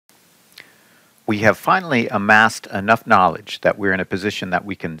We have finally amassed enough knowledge that we're in a position that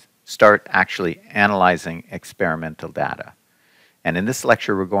we can start actually analyzing experimental data. And in this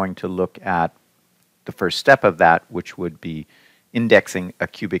lecture, we're going to look at the first step of that, which would be indexing a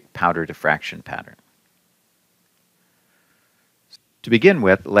cubic powder diffraction pattern. To begin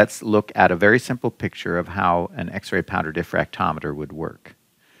with, let's look at a very simple picture of how an X-ray powder diffractometer would work.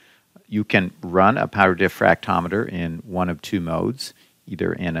 You can run a powder diffractometer in one of two modes,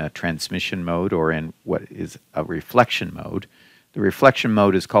 either in a transmission mode or in what is a reflection mode. The reflection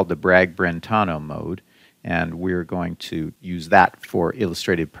mode is called the Bragg-Brentano mode, and we're going to use that for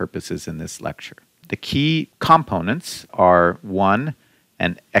illustrative purposes in this lecture. The key components are, one,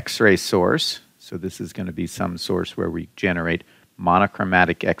 an X-ray source. So this is going to be some source where we generate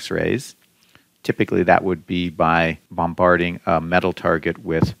monochromatic X-rays. Typically that would be by bombarding a metal target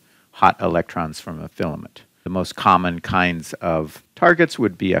with hot electrons from a filament. The most common kinds of targets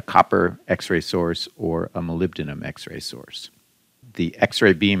would be a copper X-ray source or a molybdenum X-ray source. The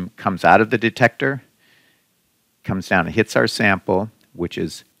X-ray beam comes out of the detector, comes down and hits our sample, which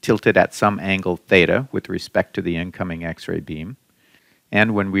is tilted at some angle theta with respect to the incoming X-ray beam.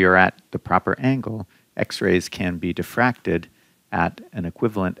 And when we are at the proper angle, X-rays can be diffracted at an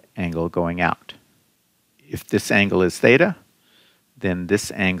equivalent angle going out. If this angle is theta, then this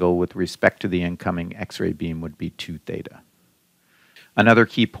angle with respect to the incoming X-ray beam would be 2 theta. Another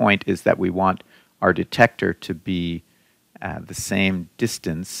key point is that we want our detector to be the same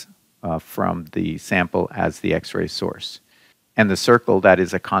distance from the sample as the X-ray source. And the circle that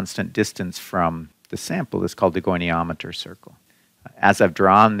is a constant distance from the sample is called the goniometer circle. As I've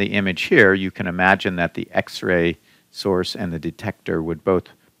drawn the image here, you can imagine that the X-ray source and the detector would both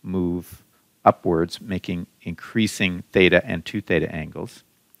move upwards, making increasing theta and 2 theta angles.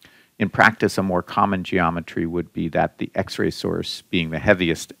 In practice, a more common geometry would be that the X-ray source, being the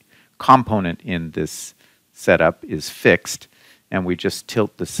heaviest component in this setup, is fixed, and we just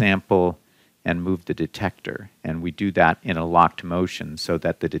tilt the sample and move the detector. And we do that in a locked motion so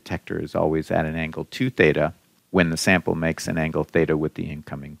that the detector is always at an angle 2 theta when the sample makes an angle theta with the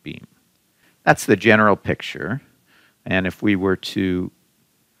incoming beam. That's the general picture. And if we were to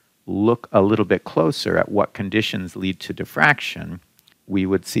look a little bit closer at what conditions lead to diffraction, we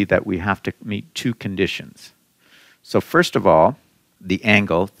would see that we have to meet 2 conditions. So first of all, the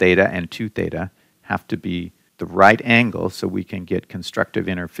angle, theta and 2 theta, have to be the right angle so we can get constructive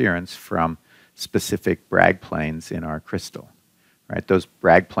interference from specific Bragg planes in our crystal. Right? Those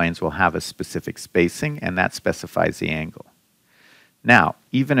Bragg planes will have a specific spacing, and that specifies the angle. Now,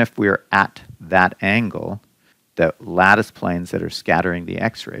 even if we're at that angle, the lattice planes that are scattering the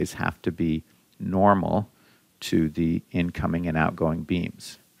X-rays have to be normal to the incoming and outgoing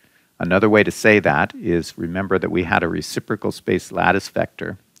beams. Another way to say that is, remember that we had a reciprocal space lattice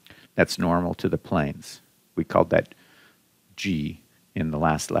vector that's normal to the planes. We called that G in the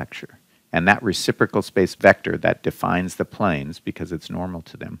last lecture. And that reciprocal space vector that defines the planes, because it's normal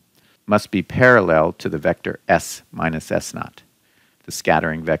to them, must be parallel to the vector S minus S naught, the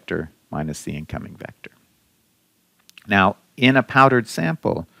scattering vector minus the incoming vector. Now, in a powdered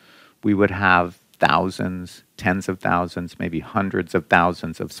sample, we would have thousands, tens of thousands, maybe hundreds of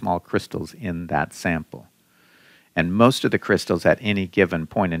thousands of small crystals in that sample. And most of the crystals at any given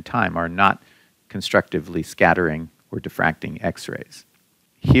point in time are not constructively scattering or diffracting X-rays.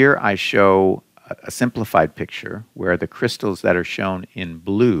 Here I show a simplified picture where the crystals that are shown in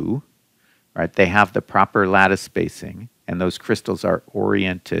blue, right, they have the proper lattice spacing, and those crystals are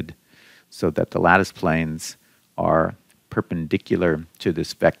oriented so that the lattice planes are perpendicular to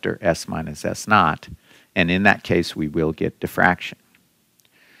this vector S minus S naught, and in that case we will get diffraction.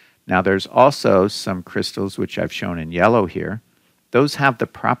 Now there's also some crystals which I've shown in yellow here. Those have the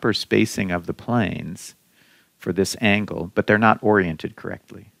proper spacing of the planes for this angle, but they're not oriented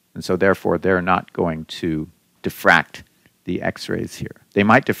correctly, and so therefore they're not going to diffract the X-rays here. They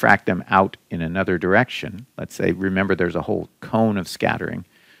might diffract them out in another direction. Let's say, remember there's a whole cone of scattering,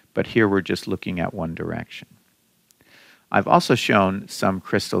 but here we're just looking at one direction. I've also shown some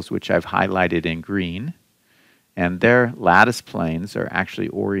crystals which I've highlighted in green, and their lattice planes are actually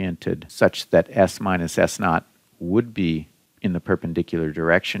oriented such that S minus S naught would be in the perpendicular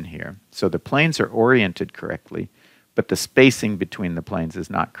direction here. So the planes are oriented correctly, but the spacing between the planes is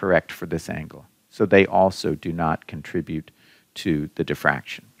not correct for this angle. So they also do not contribute to the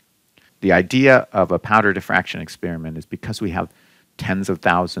diffraction. The idea of a powder diffraction experiment is because we have tens of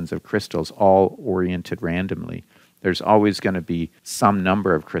thousands of crystals all oriented randomly, there's always going to be some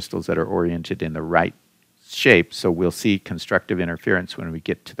number of crystals that are oriented in the right shape, so we'll see constructive interference when we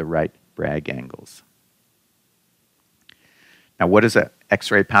get to the right Bragg angles. Now, what does an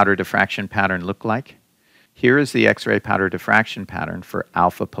X-ray powder diffraction pattern look like? Here is the X-ray powder diffraction pattern for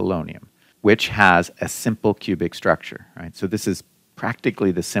alpha polonium, which has a simple cubic structure, right? So this is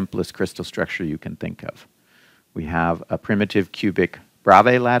practically the simplest crystal structure you can think of. We have a primitive cubic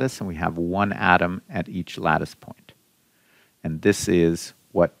Bravais lattice, and we have one atom at each lattice point. And this is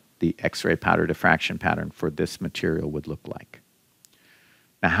what the X-ray powder diffraction pattern for this material would look like.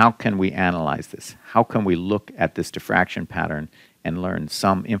 Now, how can we analyze this? How can we look at this diffraction pattern and learn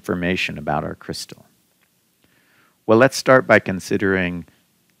some information about our crystal? Well, let's start by considering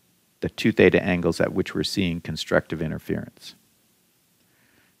the 2 theta angles at which we're seeing constructive interference.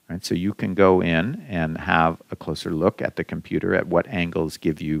 Right, so you can go in and have a closer look at the computer at what angles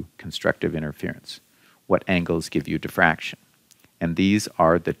give you constructive interference, what angles give you diffraction. And these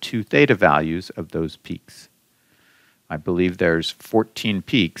are the 2 theta values of those peaks. I believe there's 14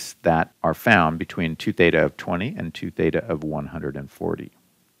 peaks that are found between 2 theta of 20 and 2 theta of 140.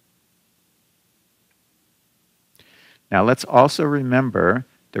 Now let's also remember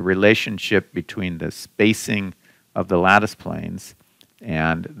the relationship between the spacing of the lattice planes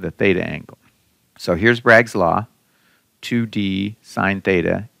and the theta angle. So here's Bragg's law, 2d sine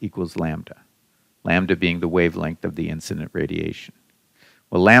theta equals lambda, lambda being the wavelength of the incident radiation.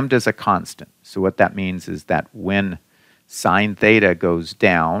 Well, lambda is a constant, so what that means is that when sine theta goes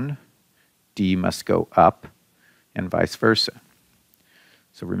down, d must go up, and vice versa.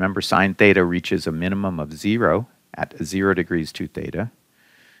 So remember, sine theta reaches a minimum of 0 at 0 degrees 2 theta,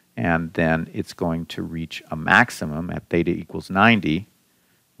 and then it's going to reach a maximum at theta equals 90,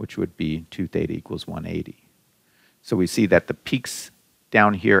 which would be 2 theta equals 180. So we see that the peaks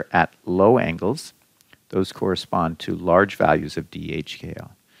down here at low angles, those correspond to large values of dHKL.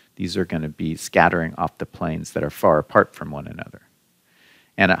 These are going to be scattering off the planes that are far apart from one another.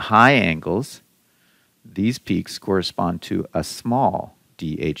 And at high angles, these peaks correspond to a small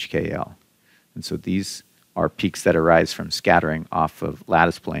dHKL. And so these are peaks that arise from scattering off of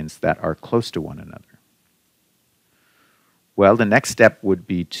lattice planes that are close to one another. Well, the next step would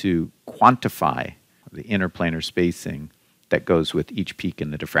be to quantify the interplanar spacing that goes with each peak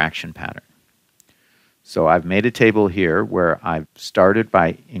in the diffraction pattern. So I've made a table here where I've started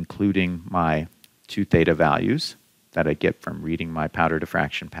by including my 2 theta values that I get from reading my powder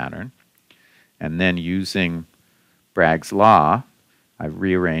diffraction pattern. And then using Bragg's law, I've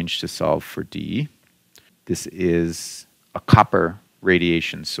rearranged to solve for d. This is a copper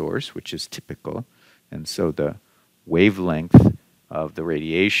radiation source, which is typical. And so the wavelength of the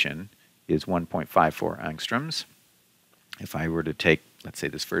radiation is 1.54 angstroms. If I were to take, let's say,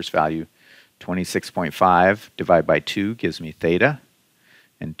 this first value, 26.5 divided by 2 gives me theta,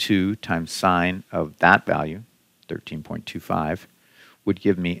 and 2 times sine of that value, 13.25, would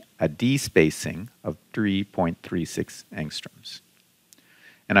give me a d spacing of 3.36 angstroms.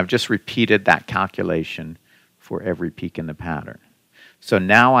 And I've just repeated that calculation for every peak in the pattern. So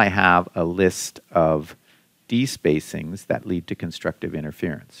now I have a list of d spacings that lead to constructive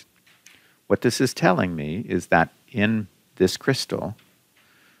interference. What this is telling me is that in this crystal,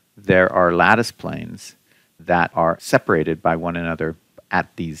 there are lattice planes that are separated by one another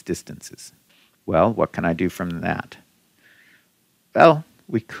at these distances. Well, what can I do from that? Well,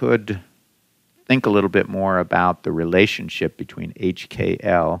 we could think a little bit more about the relationship between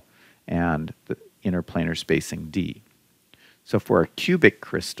HKL and the interplanar spacing d. So for a cubic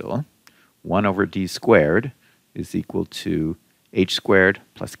crystal, 1 over d squared is equal to h squared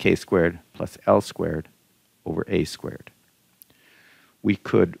plus k squared plus l squared over a squared. We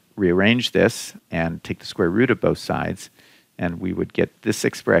could rearrange this and take the square root of both sides, and we would get this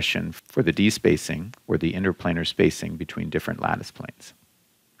expression for the d spacing, or the interplanar spacing between different lattice planes.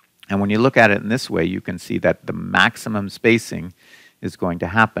 And when you look at it in this way, you can see that the maximum spacing is going to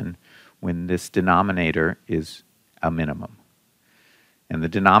happen when this denominator is a minimum. And the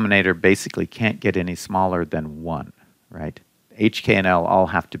denominator basically can't get any smaller than 1, right? H, K, and L all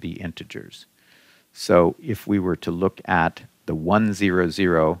have to be integers. So if we were to look at the 1, 0,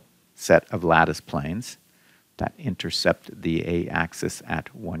 0 set of lattice planes that intercept the a-axis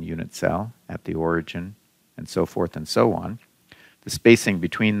at 1 unit cell, at the origin, and so forth and so on, the spacing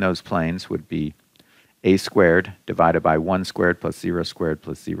between those planes would be a squared divided by 1 squared plus 0 squared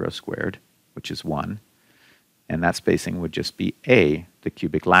plus 0 squared, which is 1. And that spacing would just be a, the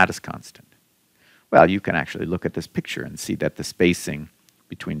cubic lattice constant. Well, you can actually look at this picture and see that the spacing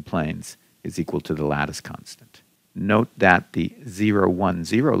between planes is equal to the lattice constant. Note that the 0, 1,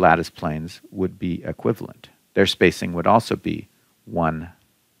 0 lattice planes would be equivalent. Their spacing would also be 1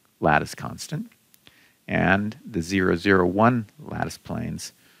 lattice constant. And the 0, 0, 1 lattice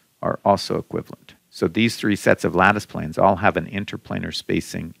planes are also equivalent. So these three sets of lattice planes all have an interplanar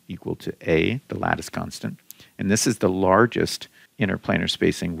spacing equal to A, the lattice constant. And this is the largest interplanar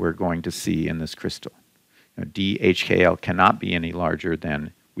spacing we're going to see in this crystal. DHKL cannot be any larger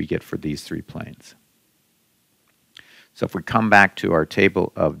than we get for these three planes. So if we come back to our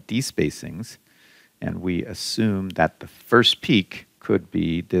table of D spacings and we assume that the first peak could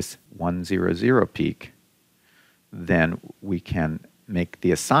be this 1, 0, 0 peak, then we can make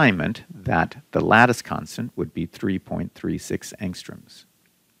the assignment that the lattice constant would be 3.36 angstroms.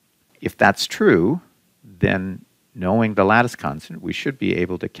 If that's true, then knowing the lattice constant, we should be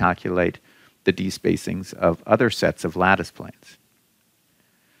able to calculate the D spacings of other sets of lattice planes.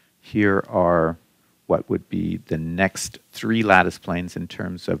 Here are what would be the next three lattice planes in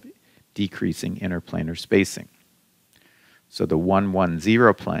terms of decreasing interplanar spacing. So the 1, 1,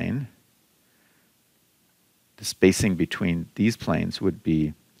 0 plane, the spacing between these planes would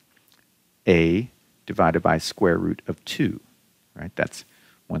be A divided by square root of 2. Right? That's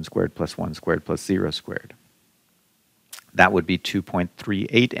 1 squared plus 1 squared plus 0 squared. That would be 2.38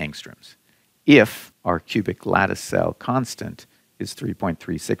 angstroms if our cubic lattice cell constant is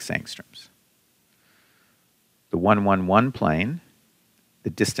 3.36 angstroms. The 1, 1, 1 plane,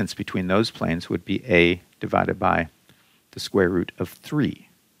 the distance between those planes would be A divided by the square root of 3.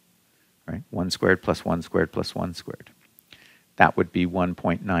 Right? 1 squared plus 1 squared plus 1 squared. That would be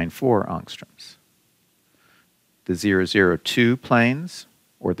 1.94 angstroms. The 0, 0, 2 planes,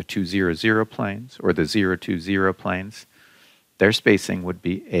 or the 2, 0, 0 planes, or the 0, 2, 0 planes, their spacing would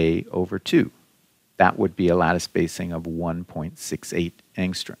be A over 2. That would be a lattice spacing of 1.68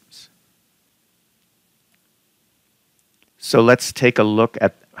 angstroms. So let's take a look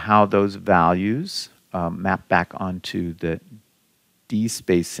at how those values map back onto the D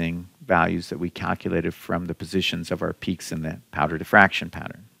spacing values that we calculated from the positions of our peaks in the powder diffraction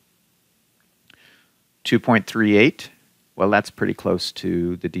pattern. 2.38, well, that's pretty close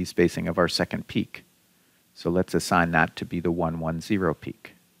to the D spacing of our second peak. So let's assign that to be the 1, 1, 0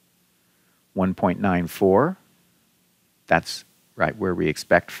 peak. 1.94, that's right where we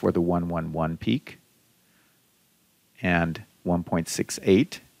expect for the 1, 1, 1 peak. And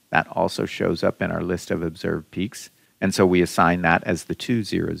 1.68, that also shows up in our list of observed peaks. And so we assign that as the 2,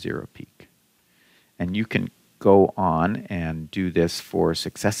 0, 0 peak. And you can go on and do this for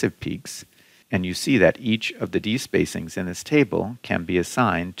successive peaks. And you see that each of the D spacings in this table can be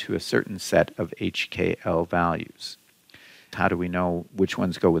assigned to a certain set of HKL values. How do we know which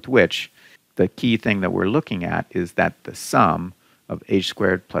ones go with which? The key thing that we're looking at is that the sum of h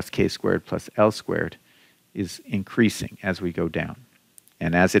squared plus k squared plus l squared is increasing as we go down.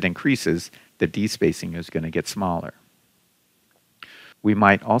 And as it increases, the D spacing is going to get smaller. We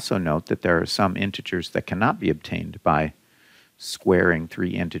might also note that there are some integers that cannot be obtained by squaring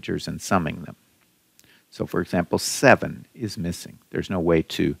three integers and summing them. So for example, 7 is missing. There's no way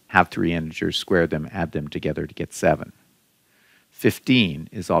to have three integers, square them, add them together to get 7. 15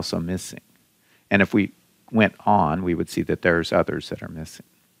 is also missing. And if we went on, we would see that there's others that are missing.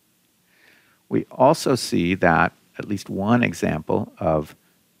 We also see that at least one example of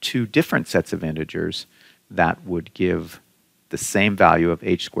two different sets of integers that would give the same value of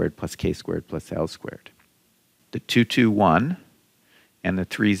h squared plus k squared plus l squared. The 221 and the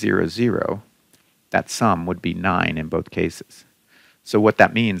 300, that sum would be 9 in both cases. So what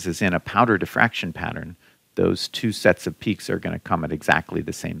that means is in a powder diffraction pattern, those two sets of peaks are going to come at exactly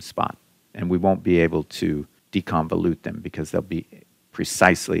the same spot. And we won't be able to deconvolute them because they'll be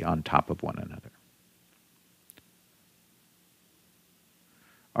precisely on top of one another.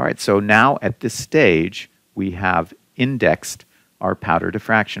 All right, so now at this stage, we have indexed our powder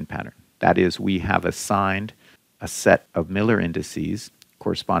diffraction pattern. That is, we have assigned a set of Miller indices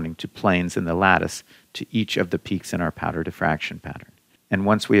corresponding to planes in the lattice to each of the peaks in our powder diffraction pattern. And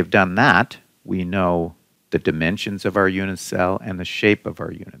once we have done that, we know the dimensions of our unit cell and the shape of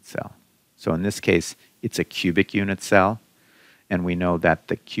our unit cell. So in this case, it's a cubic unit cell, and we know that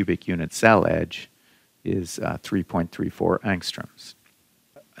the cubic unit cell edge is 3.34 angstroms.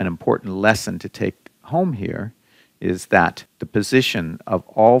 An important lesson to take home here is that the position of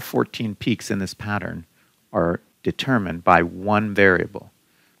all 14 peaks in this pattern are determined by one variable,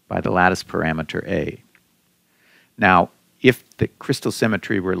 by the lattice parameter A. Now, if the crystal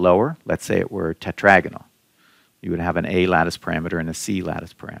symmetry were lower, let's say it were tetragonal, you would have an A lattice parameter and a C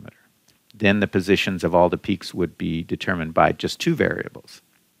lattice parameter. Then the positions of all the peaks would be determined by just two variables.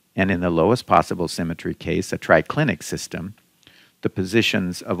 And in the lowest possible symmetry case, a triclinic system, the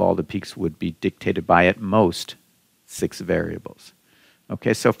positions of all the peaks would be dictated by at most 6 variables.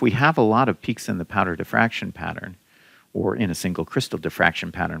 Okay, so if we have a lot of peaks in the powder diffraction pattern, or in a single crystal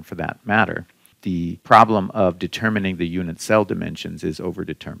diffraction pattern for that matter, the problem of determining the unit cell dimensions is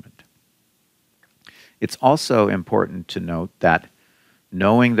overdetermined. It's also important to note that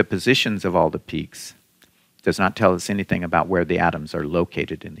knowing the positions of all the peaks does not tell us anything about where the atoms are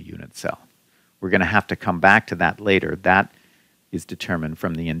located in the unit cell. We're going to have to come back to that later. That is determined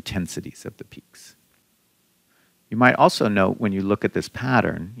from the intensities of the peaks. You might also note when you look at this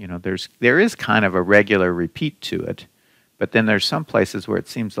pattern, there is kind of a regular repeat to it, but then there's some places where it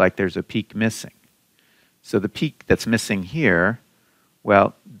seems like there's a peak missing. So the peak that's missing here,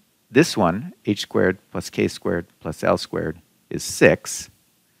 well, this one, h squared plus k squared plus l squared, is 6,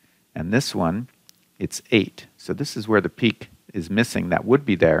 and this one, it's 8. So this is where the peak is missing that would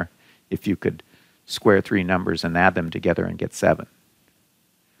be there if you could square 3 numbers and add them together and get 7.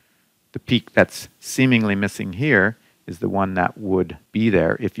 The peak that's seemingly missing here is the one that would be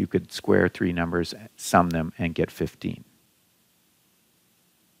there if you could square 3 numbers, sum them, and get 15.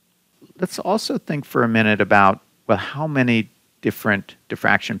 Let's also think for a minute about, well, how many different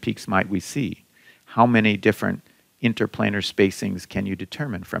diffraction peaks might we see? How many different interplanar spacings can you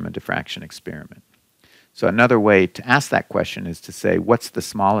determine from a diffraction experiment? So another way to ask that question is to say, what's the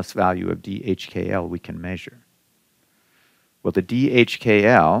smallest value of dHKL we can measure? Well, the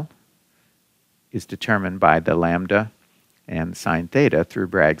dHKL is determined by the lambda and sine theta through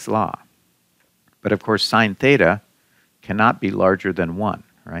Bragg's law. But of course, sine theta cannot be larger than 1,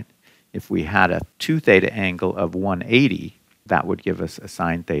 right? If we had a 2 theta angle of 180, that would give us a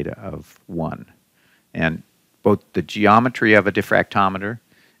sine theta of 1. And both the geometry of a diffractometer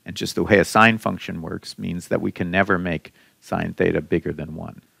and just the way a sine function works means that we can never make sine theta bigger than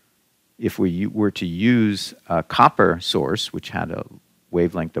 1. If we were to use a copper source, which had a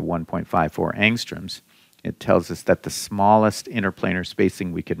wavelength of 1.54 angstroms, it tells us that the smallest interplanar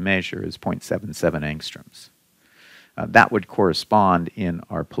spacing we could measure is 0.77 angstroms. That would correspond in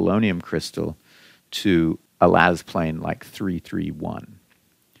our polonium crystal to a lattice plane like 331.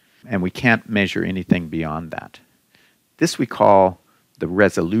 And we can't measure anything beyond that. This we call the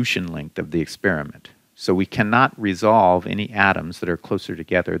resolution length of the experiment. So we cannot resolve any atoms that are closer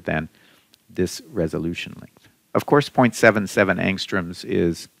together than this resolution length. Of course, 0.77 angstroms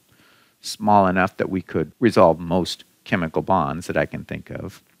is small enough that we could resolve most chemical bonds that I can think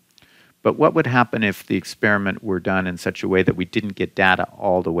of. But what would happen if the experiment were done in such a way that we didn't get data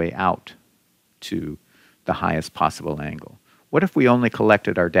all the way out to the highest possible angle? What if we only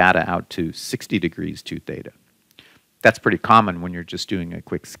collected our data out to 60 degrees 2 theta? That's pretty common when you're just doing a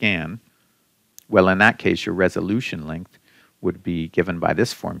quick scan. Well, in that case, your resolution length would be given by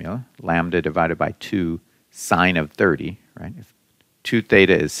this formula, lambda divided by 2 sine of 30, right? If 2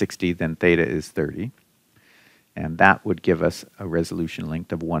 theta is 60, then theta is 30. And that would give us a resolution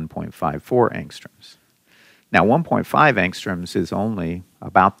length of 1.54 angstroms. Now, 1.5 angstroms is only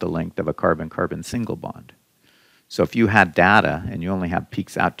about the length of a carbon-carbon single bond. So if you had data and you only have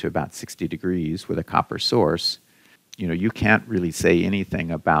peaks out to about 60 degrees with a copper source, you can't really say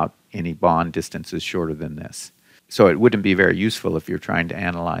anything about any bond distances shorter than this. So it wouldn't be very useful if you're trying to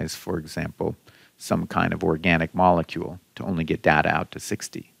analyze, for example, some kind of organic molecule to only get data out to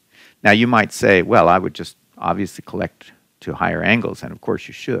 60. Now you might say, well, I would just obviously collect to higher angles, and of course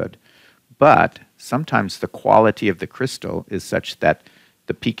you should, but sometimes the quality of the crystal is such that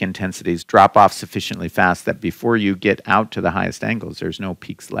the peak intensities drop off sufficiently fast that before you get out to the highest angles, there's no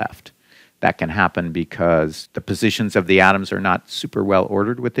peaks left. That can happen because the positions of the atoms are not super well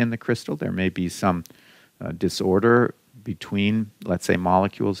ordered within the crystal. There may be some disorder between, let's say,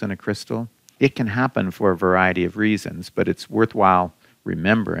 molecules in a crystal. It can happen for a variety of reasons, but it's worthwhile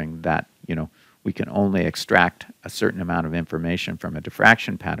remembering that, we can only extract a certain amount of information from a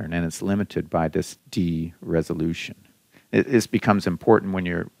diffraction pattern, and it's limited by this D resolution. This becomes important when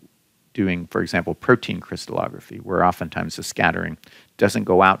you're doing, for example, protein crystallography, where oftentimes the scattering doesn't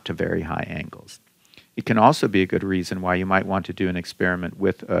go out to very high angles. It can also be a good reason why you might want to do an experiment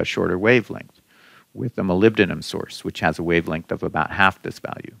with a shorter wavelength, with a molybdenum source, which has a wavelength of about half this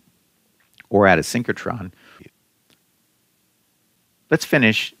value, or at a synchrotron. Let's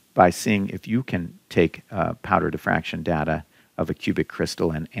finish by seeing if you can take powder diffraction data of a cubic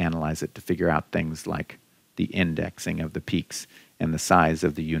crystal and analyze it to figure out things like the indexing of the peaks and the size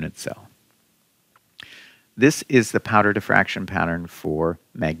of the unit cell. This is the powder diffraction pattern for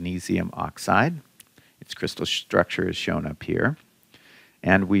magnesium oxide. Its crystal structure is shown up here.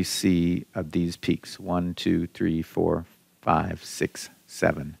 And we see these peaks, 1, 2, 3, 4, 5, 6,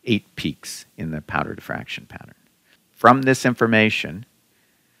 7, 8 peaks in the powder diffraction pattern. From this information,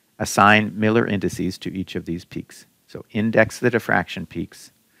 assign Miller indices to each of these peaks. So index the diffraction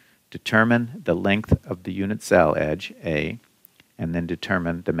peaks, determine the length of the unit cell edge, A, and then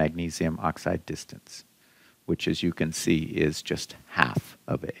determine the magnesium oxide distance, which, as you can see, is just half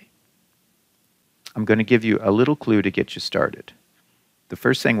of A. I'm going to give you a little clue to get you started. The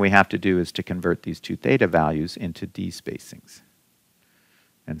first thing we have to do is to convert these two theta values into D spacings.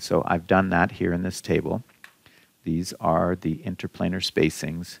 And so I've done that here in this table. These are the interplanar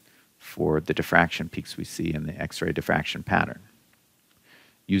spacings for the diffraction peaks we see in the X-ray diffraction pattern.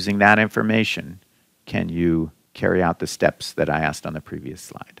 Using that information, can you carry out the steps that I asked on the previous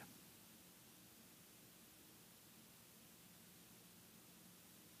slide?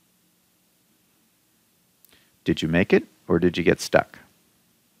 Did you make it, or did you get stuck?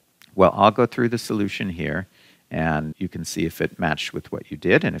 Well, I'll go through the solution here, and you can see if it matched with what you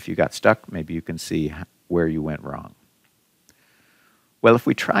did, and if you got stuck, maybe you can see where you went wrong. Well, if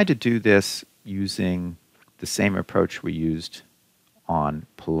we try to do this using the same approach we used on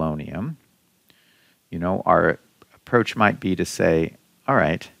polonium, our approach might be to say, all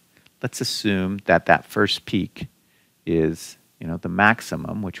right, let's assume that that first peak is the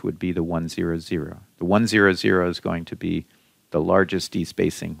maximum, which would be the 100. The 100 is going to be the largest D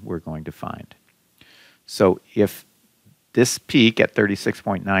spacing we're going to find. So if this peak at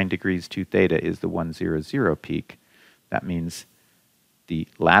 36.9 degrees 2 theta is the 100 peak, that means the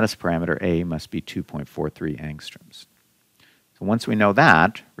lattice parameter A must be 2.43 angstroms. So once we know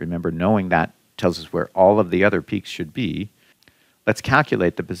that, remember knowing that tells us where all of the other peaks should be, let's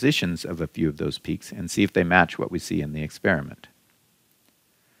calculate the positions of a few of those peaks and see if they match what we see in the experiment.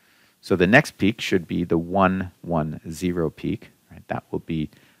 So the next peak should be the 110 peak. Right? That will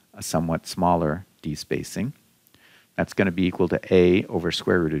be a somewhat smaller D spacing. That's going to be equal to A over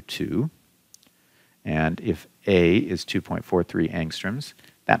square root of 2. And if A is 2.43 angstroms,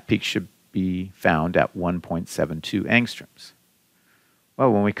 that peak should be found at 1.72 angstroms.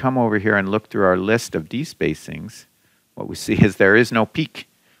 Well, when we come over here and look through our list of D spacings, what we see is there is no peak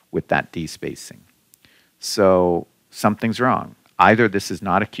with that D spacing. So something's wrong. Either this is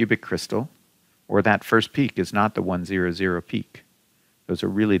not a cubic crystal, or that first peak is not the 100 peak. Those are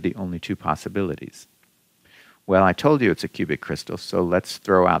really the only two possibilities. Well, I told you it's a cubic crystal, so let's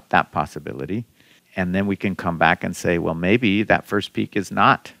throw out that possibility. And then we can come back and say, well, maybe that first peak is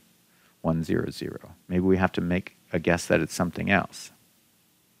not 100. Maybe we have to make a guess that it's something else.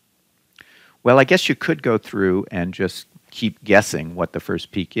 Well, I guess you could go through and just keep guessing what the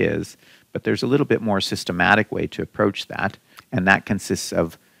first peak is, but there's a little bit more systematic way to approach that, and that consists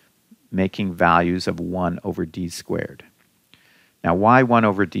of making values of 1 over d squared. Now, why 1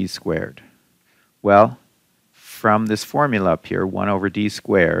 over d squared? Well, from this formula up here, 1 over d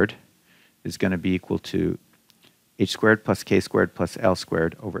squared is going to be equal to h squared plus k squared plus l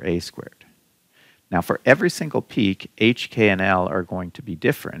squared over a squared. Now, for every single peak, h, k, and l are going to be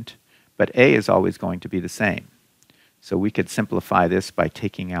different, but a is always going to be the same. So we could simplify this by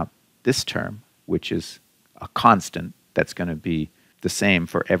taking out this term, which is a constant that's going to be the same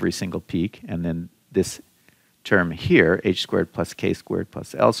for every single peak, and then this term here, h squared plus k squared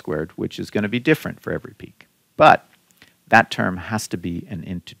plus l squared, which is going to be different for every peak. But that term has to be an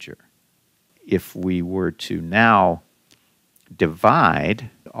integer. If we were to now divide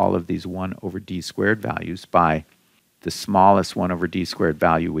all of these 1 over d squared values by the smallest 1 over d squared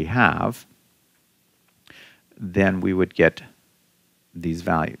value we have, then we would get these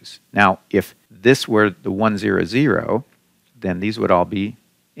values. Now, if this were the 100, then these would all be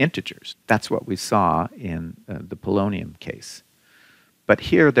integers. That's what we saw in the polonium case. But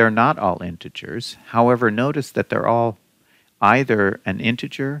here they're not all integers. However, notice that they're all either an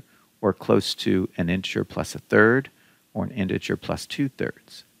integer or close to an integer plus a third or an integer plus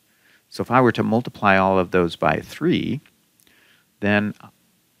 2/3. So if I were to multiply all of those by 3, then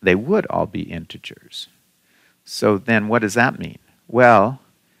they would all be integers. So then what does that mean? Well,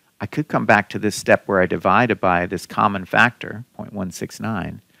 I could come back to this step where I divide by this common factor,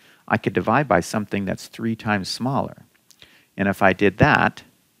 0.169. I could divide by something that's 3 times smaller. And if I did that,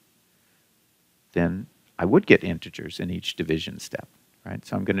 then I would get integers in each division step. Right?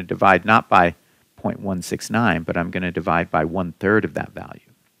 So I'm going to divide not by 0.169, but I'm going to divide by 1/3 of that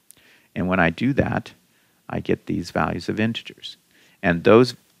value. And when I do that, I get these values of integers. And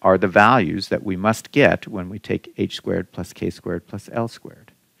those are the values that we must get when we take h squared plus k squared plus l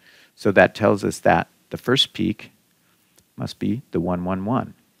squared. So that tells us that the first peak must be the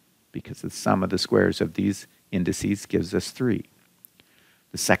 111, because the sum of the squares of these indices gives us 3.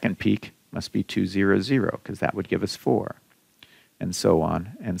 The second peak must be 200, because that would give us 4, and so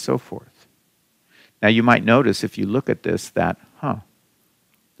on and so forth. Now you might notice if you look at this that,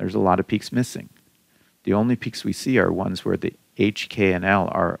 there's a lot of peaks missing. The only peaks we see are ones where the h, k, and l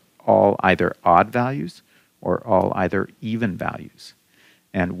are all either odd values or all either even values.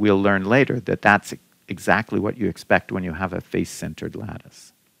 And we'll learn later that that's exactly what you expect when you have a face-centered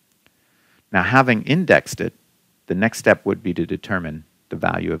lattice. Now, having indexed it, the next step would be to determine the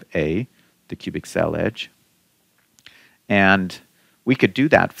value of A, the cubic cell edge. And we could do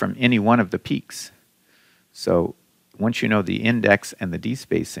that from any one of the peaks. So once you know the index and the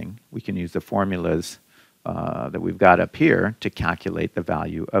d-spacing, we can use the formulas that we've got up here to calculate the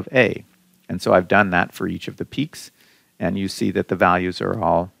value of A. And so I've done that for each of the peaks, and you see that the values are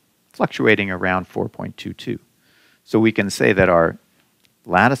all fluctuating around 4.22. So we can say that our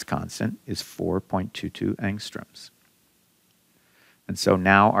lattice constant is 4.22 angstroms. And so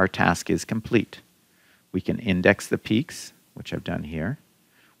now our task is complete. We can index the peaks, which I've done here.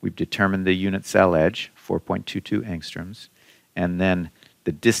 We've determined the unit cell edge, 4.22 angstroms, and then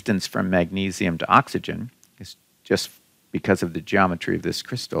the distance from magnesium to oxygen is, just because of the geometry of this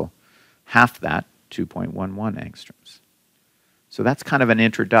crystal, half that, 2.11 angstroms. So that's kind of an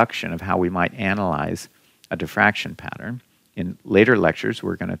introduction of how we might analyze a diffraction pattern. In later lectures,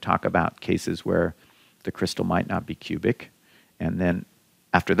 we're going to talk about cases where the crystal might not be cubic, and then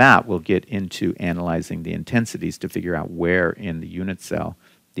after that, we'll get into analyzing the intensities to figure out where in the unit cell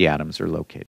the atoms are located.